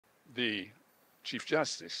the Chief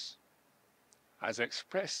Justice has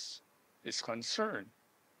expressed his concern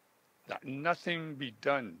that nothing be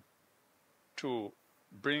done to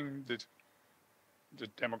bring the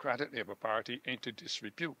Democratic Labour Party into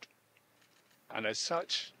disrepute. And as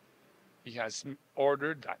such, he has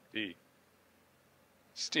ordered that the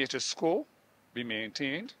status quo be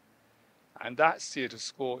maintained, and that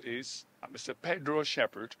status quo is that Mr. Pedro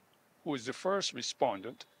Shepherd, who is the first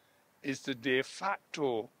respondent, is the de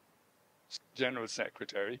facto General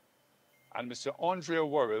Secretary, and Mr. Andrea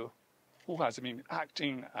Worrell, who has been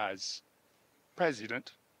acting as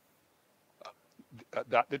President,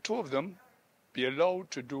 that the two of them be allowed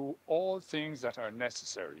to do all things that are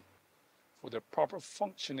necessary for the proper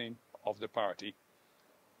functioning of the party,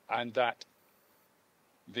 and that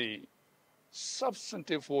the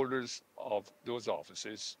substantive holders of those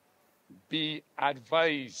offices be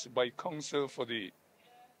advised by counsel for the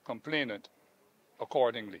complainant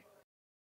accordingly.